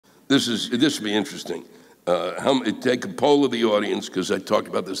This would be interesting. Take a poll of the audience, because I talked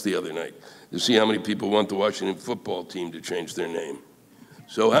about this the other night, to see how many people want the Washington football team to change their name.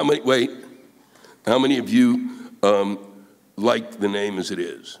 So how many of you like the name as it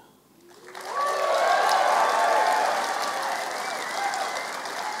is?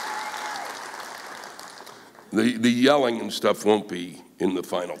 The yelling and stuff won't be in the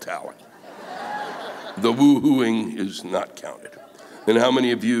final tally. The woo-hooing is not counted. And how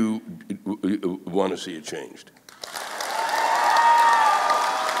many of you want to see it changed?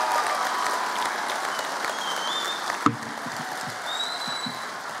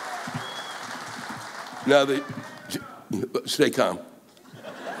 Now, stay calm.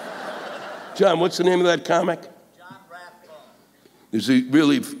 John, what's the name of that comic? John Rathbone. There's a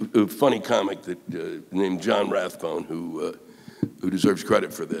really funny comic named John Rathbone who deserves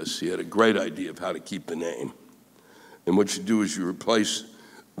credit for this. He had a great idea of how to keep the name. And what you do is you replace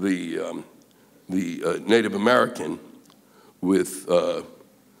the Native American with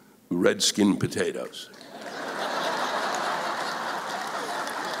red-skinned potatoes.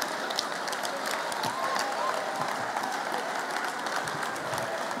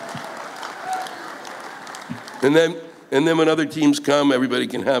 And then when other teams come, everybody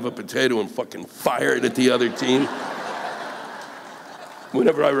can have a potato and fucking fire it at the other team.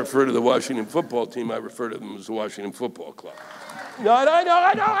 Whenever I refer to the Washington football team, I refer to them as the Washington Football Club. No, I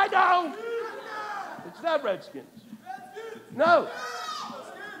know. It's not Redskins. No.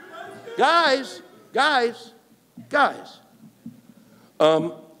 Guys.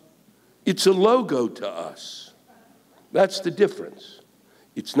 It's a logo to us. That's the difference.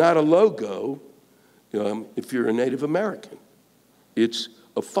 It's not a logo if you're a Native American. It's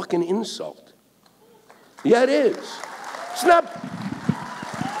a fucking insult. Yeah, it is.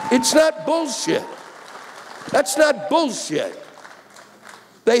 It's not bullshit. That's not bullshit.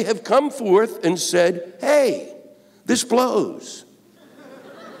 They have come forth and said, hey, this blows.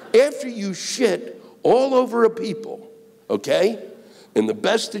 After you shit all over a people, okay, and the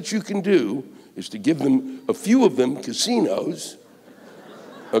best that you can do is to give them, a few of them, casinos,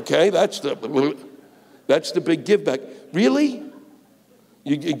 okay, that's the big give back. Really?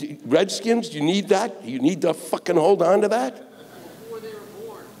 Redskins, you need that? You need to fucking hold on to that? Before they were born.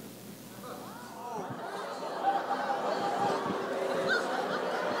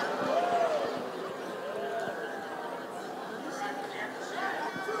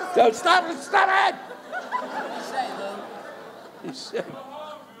 No, stop it!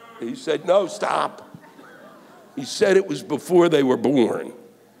 He said, no, stop. He said it was before they were born.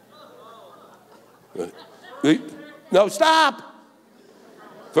 No, stop!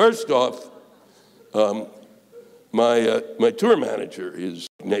 First off, my tour manager is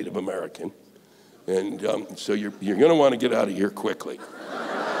Native American, and so you're going to want to get out of here quickly.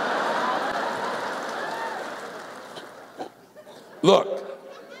 Look,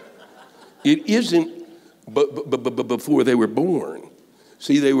 it isn't before they were born.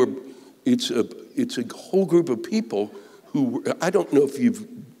 See, it's a whole group of people who, I don't know if you've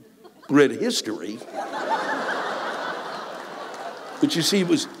read history, but you see, it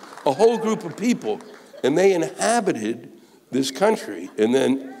was a whole group of people, and they inhabited this country. And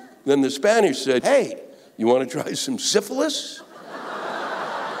then the Spanish said, hey, you want to try some syphilis?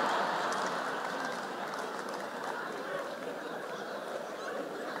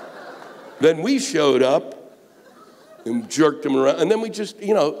 Then we showed up and jerked them around, and then we just,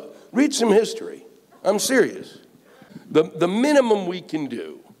 read some history. I'm serious. The minimum we can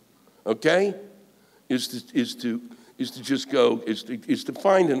do, okay, is to just go, is to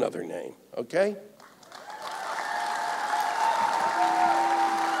find another name, okay?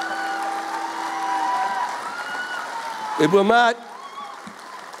 It will not.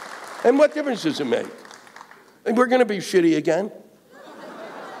 And what difference does it make? And we're going to be shitty again.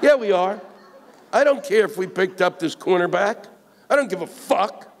 Yeah, we are. I don't care if we picked up this cornerback. I don't give a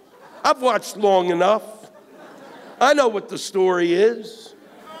fuck. I've watched long enough. I know what the story is.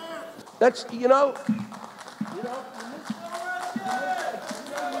 That's,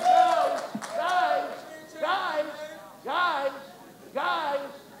 guys,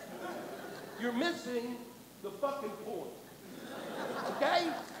 you're missing the fucking point, okay?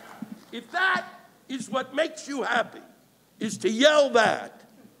 If that is what makes you happy, is to yell that,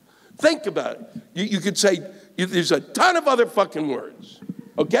 think about it. You could say, there's a ton of other fucking words,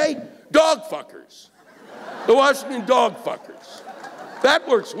 okay? Dog fuckers. The Washington dog fuckers. That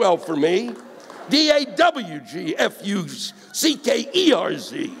works well for me. DAWGFUCKERZ.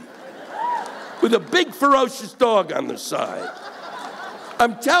 With a big ferocious dog on the side.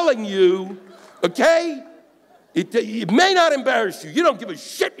 I'm telling you, okay? It may not embarrass you. You don't give a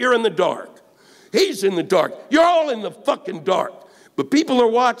shit. You're in the dark. He's in the dark. You're all in the fucking dark. But people are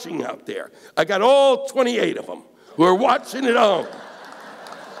watching out there. I got all 28 of them who are watching at home.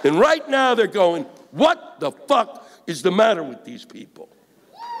 And right now they're going, what the fuck is the matter with these people?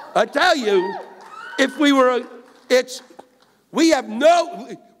 I tell you, if we were, we're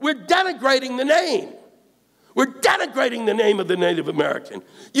denigrating the name. We're denigrating the name of the Native American.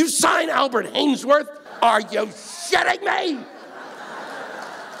 You sign Albert Haynesworth? Are you shitting me?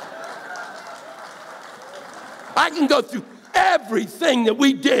 I can go through everything that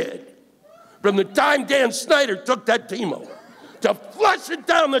we did from the time Dan Snyder took that team over to flush it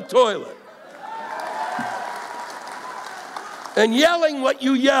down the toilet. And yelling what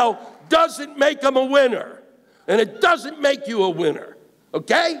you yell doesn't make them a winner. And it doesn't make you a winner,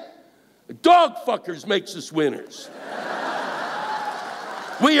 okay? Dog fuckers makes us winners.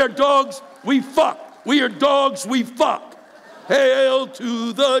 We are dogs, we fuck. We are dogs, we fuck. Hail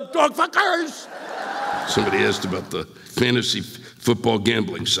to the dog fuckers. Somebody asked about the fantasy football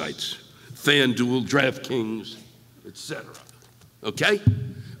gambling sites. FanDuel, DraftKings, etc. Okay?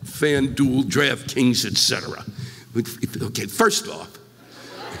 FanDuel, DraftKings, etc. Okay, first off,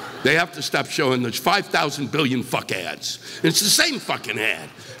 they have to stop showing those 5,000 billion fuck ads. And it's the same fucking ad.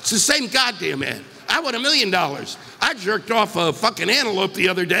 It's the same goddamn ad. I won $1 million. I jerked off a fucking antelope the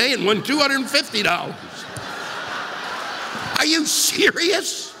other day and won $250. Are you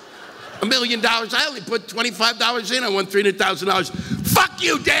serious? $1 million. I only put $25 in. I won $300,000. Fuck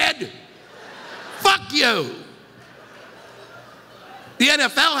you, Dad. Fuck you. The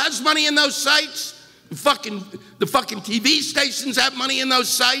NFL has money in those sites. The fucking TV stations have money in those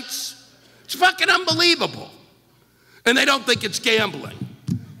sites. It's fucking unbelievable. And they don't think it's gambling.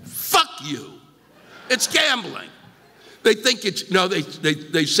 Fuck you. It's gambling. They think it's, no,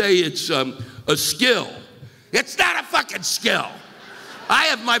 they say it's a skill. It's not a fucking skill. I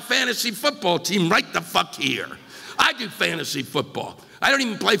have my fantasy football team right the fuck here. I do fantasy football. I don't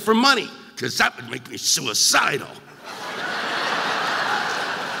even play for money, because that would make me suicidal.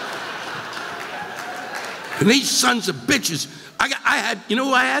 And these sons of bitches, I had, you know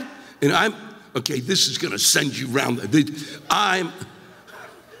who I had? And okay, this is gonna send you round. I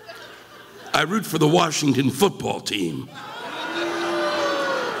root for the Washington football team.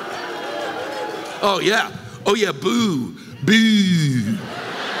 Oh yeah, boo, boo.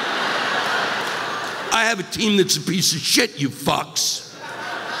 I have a team that's a piece of shit, you fucks.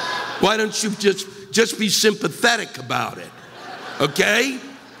 Why don't you just be sympathetic about it, okay?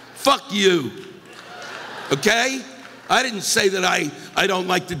 Fuck you. Okay? I didn't say that I don't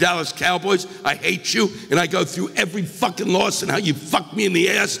like the Dallas Cowboys. I hate you, and I go through every fucking loss and how you fucked me in the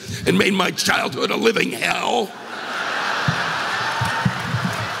ass and made my childhood a living hell.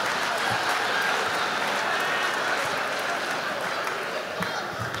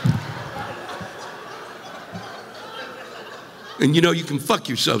 And you know, you can fuck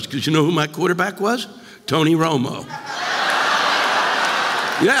yourselves, because you know who my quarterback was? Tony Romo.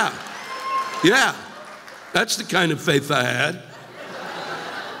 Yeah. That's the kind of faith I had.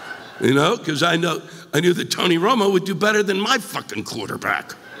 You know, because I knew that Tony Romo would do better than my fucking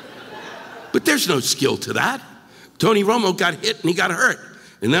quarterback. But there's no skill to that. Tony Romo got hit and he got hurt.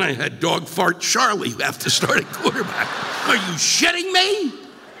 And then I had dog fart Charlie have to start at quarterback. Are you shitting me?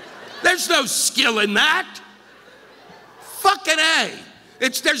 There's no skill in that. Fucking A.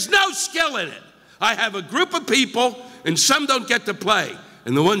 There's no skill in it. I have a group of people and some don't get to play.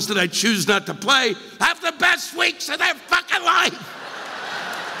 And the ones that I choose not to play have the best weeks of their fucking life.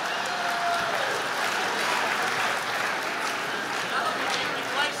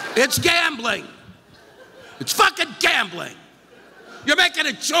 It's gambling. It's fucking gambling. You're making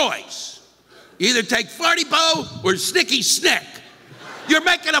a choice. You either take Farty Bo or Snicky Snick. You're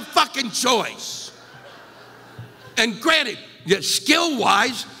making a fucking choice. And granted,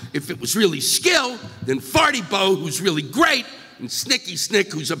 skill-wise, if it was really skill, then Farty Bo, who's really great, and Snicky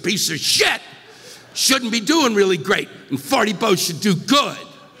Snick, who's a piece of shit, shouldn't be doing really great, and Farty Bo should do good.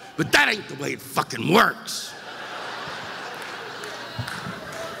 But that ain't the way it fucking works.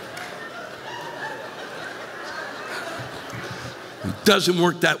 It doesn't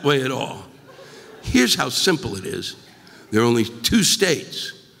work that way at all. Here's how simple it is. There are only 2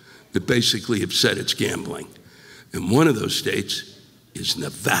 states that basically have said it's gambling. And one of those states is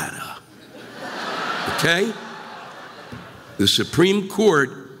Nevada. Okay? The Supreme Court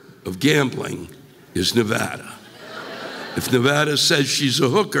of gambling is Nevada. If Nevada says she's a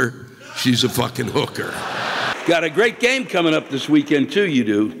hooker, she's a fucking hooker. Got a great game coming up this weekend too, you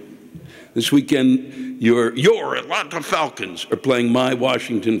do. This weekend, your Atlanta Falcons are playing my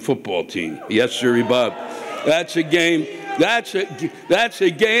Washington football team. Yes, sir, Bob. That's a game. That's a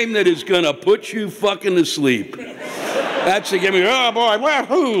game that is gonna put you fucking to sleep. That's a game. Oh boy,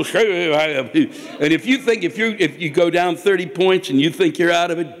 and if you go down 30 points and you think you're out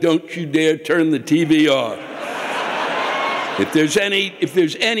of it, don't you dare turn the TV off. If there's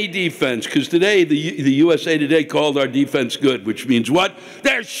any defense, because today the USA Today called our defense good, which means what?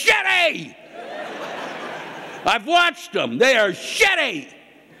 They're shitty. I've watched them. They are shitty.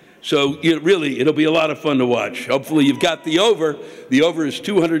 So really, it'll be a lot of fun to watch. Hopefully you've got the over. The over is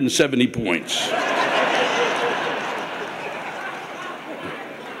 270 points.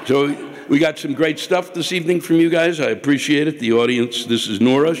 So we got some great stuff this evening from you guys. I appreciate it. The audience, this is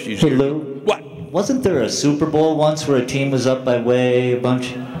Nora. She's here. Hello. What? Wasn't there a Super Bowl once where a team was up by way a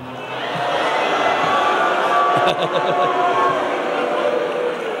bunch?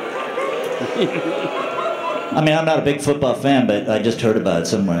 I mean, I'm not a big football fan, but I just heard about it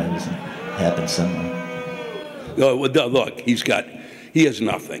somewhere. It happened somewhere. Oh, well, look, he has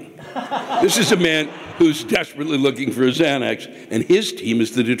nothing. This is a man who's desperately looking for a Xanax, and his team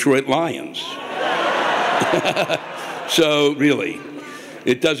is the Detroit Lions. So, really,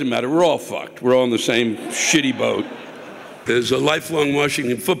 it doesn't matter. We're all fucked. We're all in the same shitty boat. As a lifelong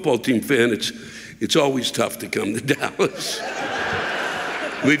Washington football team fan, it's always tough to come to Dallas.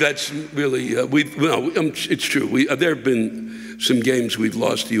 We've had some really, it's true. There have been some games we've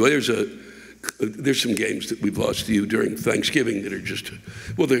lost to you. There's some games that we've lost to you during Thanksgiving that are just,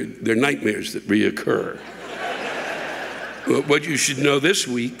 well, they're nightmares that reoccur. What you should know this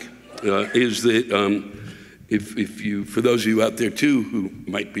week is that for those of you out there too who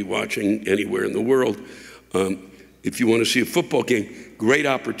might be watching anywhere in the world, if you want to see a football game, great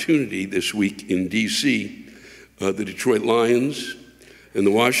opportunity this week in D.C. The Detroit Lions and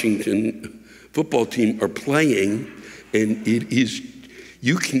the Washington football team are playing, and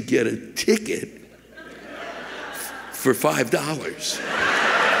you can get a ticket for $5.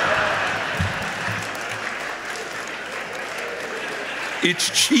 It's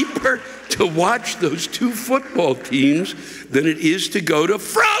cheaper to watch those two football teams than it is to go to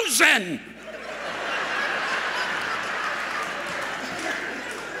Frozen.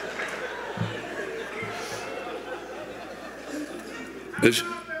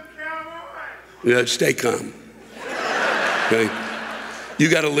 Yeah, stay calm. Okay? You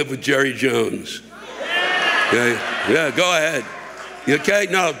got to live with Jerry Jones. Okay? Yeah, go ahead. You okay?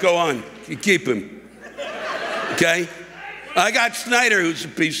 No, go on. You keep him. Okay? I got Snyder, who's a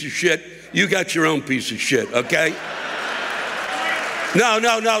piece of shit. You got your own piece of shit, okay? No.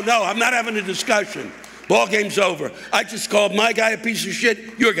 I'm not having a discussion. Ball game's over. I just called my guy a piece of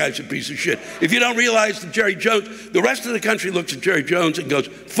shit. Your guy's a piece of shit. If you don't realize that Jerry Jones, the rest of the country looks at Jerry Jones and goes,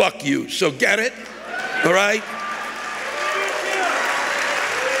 fuck you. So get it? All right?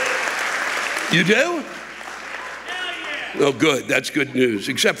 You do? Oh, good. That's good news.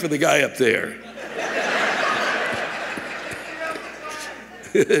 Except for the guy up there.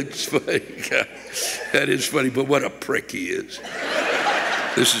 It's funny. That is funny, but what a prick he is.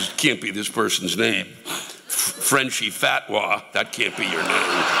 Can't be this person's name. Frenchy Fatwa, that can't be your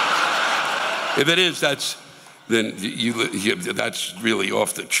name. If it is, that's really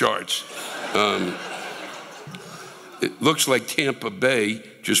off the charts. It looks like Tampa Bay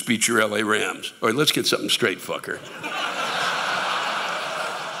just beat your LA Rams. All right, let's get something straight, fucker.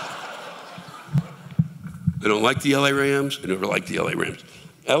 I don't like the LA Rams. I never liked the LA Rams.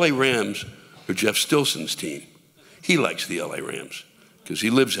 LA Rams are Jeff Stilson's team. He likes the LA Rams because he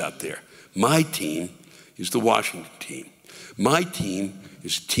lives out there. My team is the Washington team. My team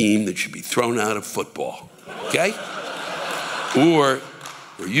is a team that should be thrown out of football, okay? Or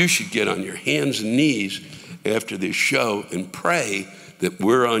you should get on your hands and knees after this show and pray that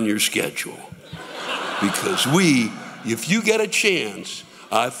we're on your schedule. Because if you get a chance,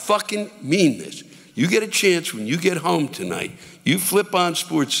 I fucking mean this, you get a chance when you get home tonight, you flip on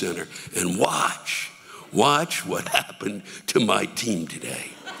SportsCenter and watch what happened to my team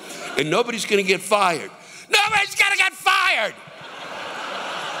today. And nobody's gonna get fired. Nobody's gonna get fired!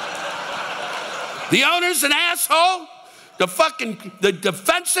 The owner's an asshole. The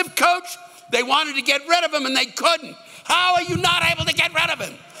defensive coach, they wanted to get rid of him and they couldn't. How are you not able to get rid of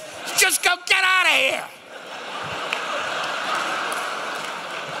him? Just go get out of here.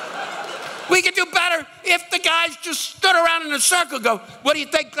 We could do better if the guys just stood around in a circle and go, what do you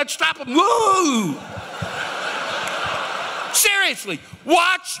think? Let's stop him. Woo! Seriously,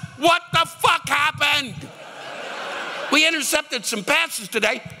 watch what the fuck happened. We intercepted some passes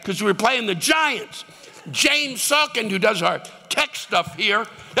today because we were playing the Giants. James Salkin, who does our tech stuff here,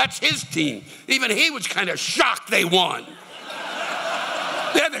 that's his team. Even he was kind of shocked they won.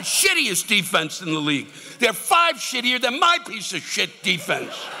 They're the shittiest defense in the league. They're 5 shittier than my piece of shit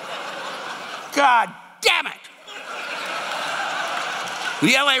defense. God damn it.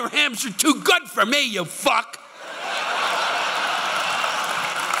 The LA Rams are too good for me, you fuck.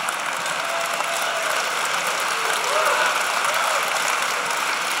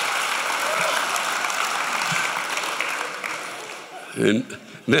 And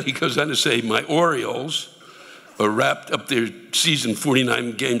then he goes on to say, my Orioles are wrapped up their season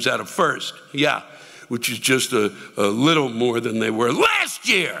 49 games out of first. Yeah, which is just a little more than they were last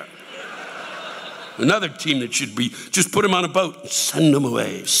year. Another team that should be, just put them on a boat and send them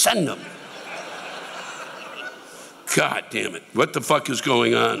away, send them. God damn it, what the fuck is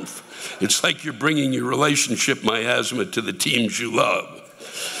going on? It's like you're bringing your relationship miasma to the teams you love.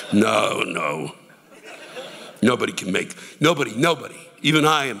 No. Nobody can make, nobody, even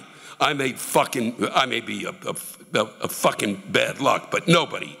I may be a fucking bad luck, but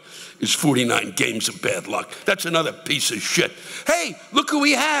nobody is 49 games of bad luck. That's another piece of shit. Hey, look who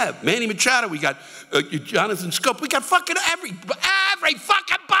we have. Manny Machado, we got Jonathan Scope, we got fucking every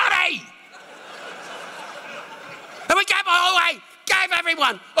fucking body. And we gave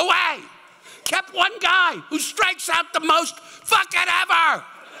everyone away. Kept one guy who strikes out the most fucking ever.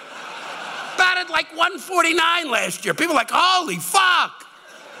 Batted like 149 last year. People are like, holy fuck.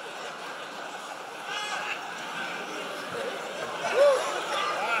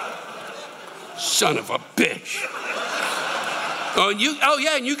 Son of a bitch. And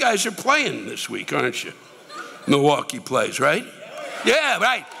you guys are playing this week, aren't you? Milwaukee plays, right? Yeah,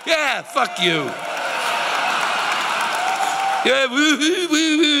 right. Yeah, fuck you. Yeah,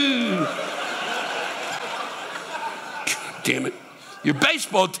 woo-hoo. God damn it. Your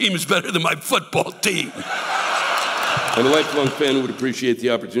baseball team is better than my football team. I'm a lifelong fan who would appreciate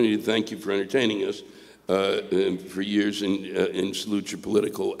the opportunity to thank you for entertaining us for years and salute your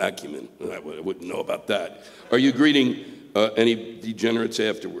political acumen. I wouldn't know about that. Are you greeting any degenerates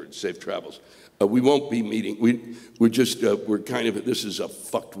afterwards? Safe travels. We won't be meeting. This is a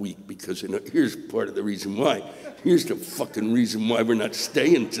fucked week because here's part of the reason why. Here's the fucking reason why we're not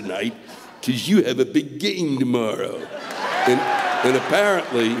staying tonight, because you have a big game tomorrow. And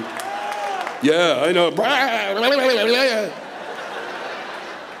apparently, yeah, I know.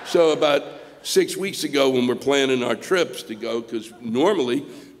 So about 6 weeks ago when we're planning our trips to go, because normally,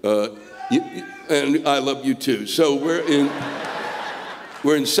 and I love you too. So we're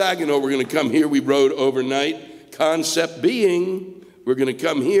in Saginaw, we're gonna come here, we rode overnight. Concept being, we're gonna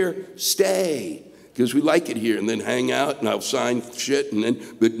come here, stay, because we like it here, and then hang out, and I'll sign shit,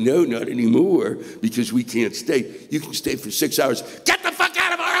 but no, not anymore, because we can't stay. You can stay for 6 hours. Get the fuck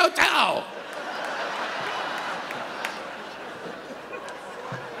out of our hotel!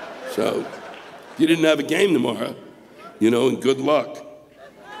 So, if you didn't have a game tomorrow, and good luck.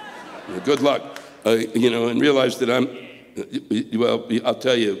 Good luck, and realize that I'll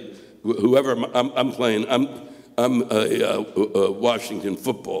tell you, whoever I'm playing, I'm a Washington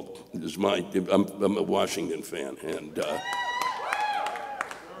football is I'm a Washington fan, and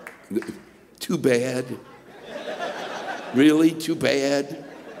too bad. Really, too bad.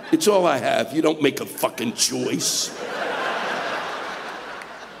 It's all I have. You don't make a fucking choice.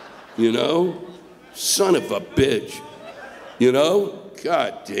 Son of a bitch.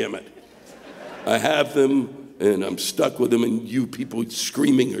 God damn it. I have them, and I'm stuck with them, and you people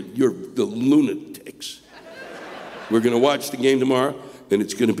screaming, you're the lunatics. We're gonna watch the game tomorrow, and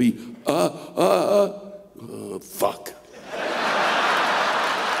it's gonna be, fuck.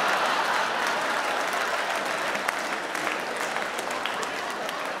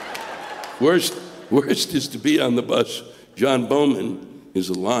 Worst is to be on the bus. John Bowman is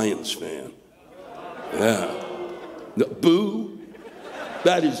a Lions fan. Yeah. Boo.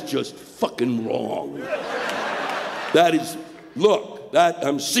 That is just fucking wrong.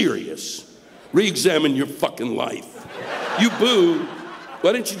 I'm serious. Re-examine your fucking life. You boo.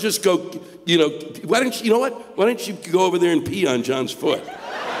 Why don't you just go, why don't you go over there and pee on John's foot?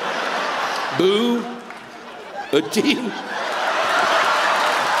 Boo. A team.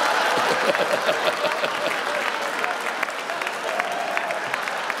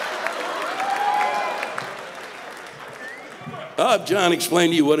 I'll have John explain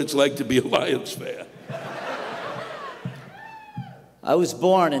to you what it's like to be a Lions fan. I was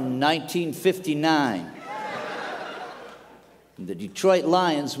born in 1959. The Detroit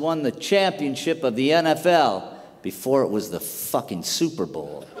Lions won the championship of the NFL before it was the fucking Super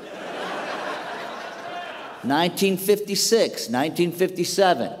Bowl. 1956,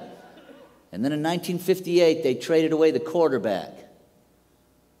 1957. And then in 1958, they traded away the quarterback.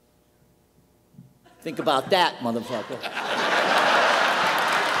 Think about that, motherfucker.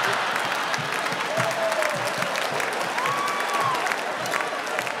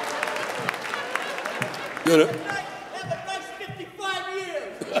 You know? Have a nice 55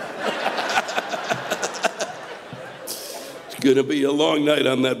 years. It's gonna be a long night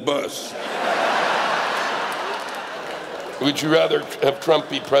on that bus. Would you rather have Trump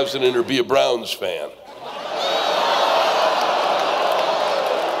be president or be a Browns fan?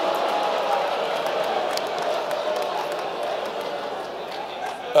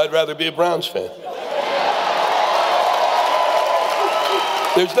 I'd rather be a Browns fan.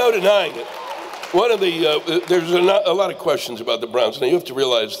 There's no denying it. One of the, there's a lot of questions about the Browns. Now, you have to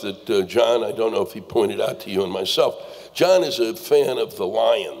realize that John, I don't know if he pointed out to you and myself, John is a fan of the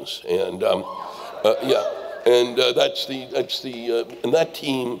Lions. And yeah, and and that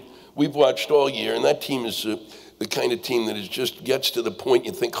team, we've watched all year, and that team is the kind of team that is just gets to the point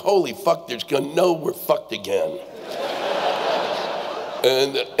you think, holy fuck, we're fucked again.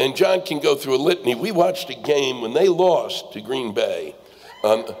 And John can go through a litany. We watched a game when they lost to Green Bay.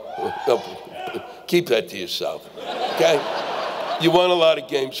 Keep that to yourself, okay? You won a lot of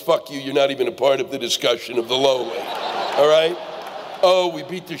games. Fuck you. You're not even a part of the discussion of the lowly, all right? Oh, we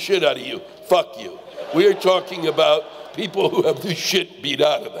beat the shit out of you. Fuck you. We're talking about people who have the shit beat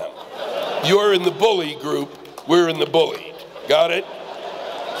out of them. You're in the bully group. We're in the bullied. Got it?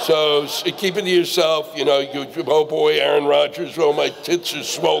 So keep it to yourself. You know, oh boy, Aaron Rodgers, oh, my tits are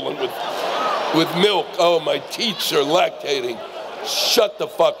swollen with milk. Oh, my teats are lactating. Shut the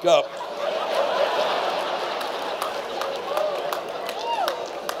fuck up.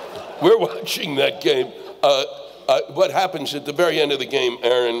 We're watching that game. What happens at the very end of the game,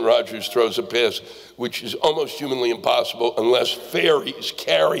 Aaron Rodgers throws a pass, which is almost humanly impossible unless fairies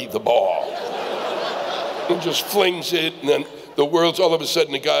carry the ball. He just flings it, and then the world's all of a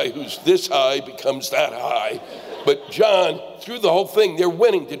sudden a guy who's this high becomes that high. But John, through the whole thing, they're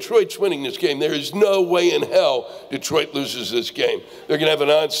winning. Detroit's winning this game. There is no way in hell Detroit loses this game. They're going to have an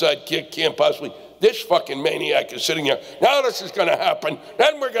onside kick, can't possibly. This fucking maniac is sitting there. Now this is going to happen.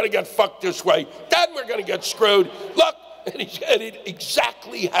 Then we're going to get fucked this way. Then we're going to get screwed. Look, and it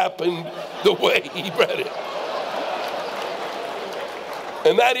exactly happened the way he read it.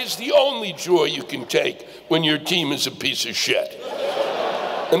 And that is the only joy you can take when your team is a piece of shit.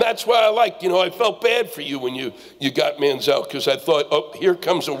 And that's why I felt bad for you when you got Manziel, because I thought, oh, here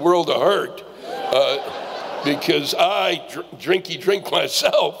comes a world of hurt. Because I drink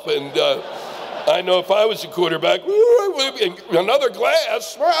myself, and I know if I was a quarterback, another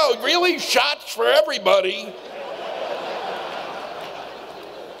glass, wow, really? Shots for everybody.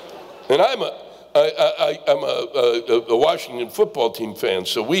 And I'm a Washington football team fan,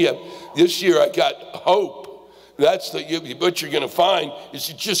 so this year I got hope. What you're going to find is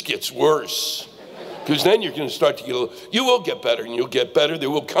it just gets worse. Because then you're going to start to you will get better, and you'll get better.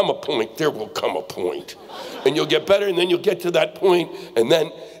 There will come a point. And you'll get better, and then you'll get to that point, and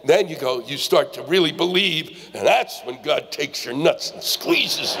then you start to really believe, and that's when God takes your nuts and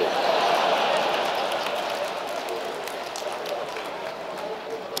squeezes them.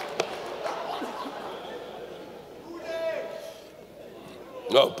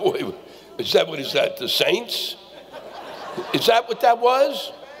 Oh boy, is that, the Saints? Is that what that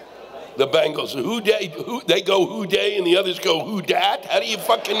was? The Bengals, they go who day and the others go who dat? How do you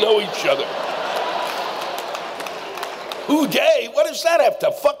fucking know each other? Who day? What does that have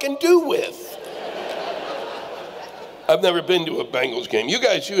to fucking do with? I've never been to a Bengals game. You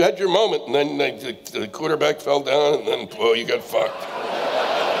guys, you had your moment, and then the quarterback fell down, and then, well, you got fucked.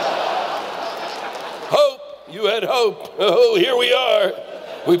 Hope, you had hope. Oh, here we are.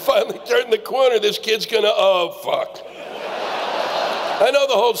 We finally turned the corner. This kid's gonna, oh, fuck. I know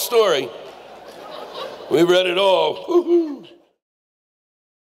the whole story. We read it all. Woo-hoo.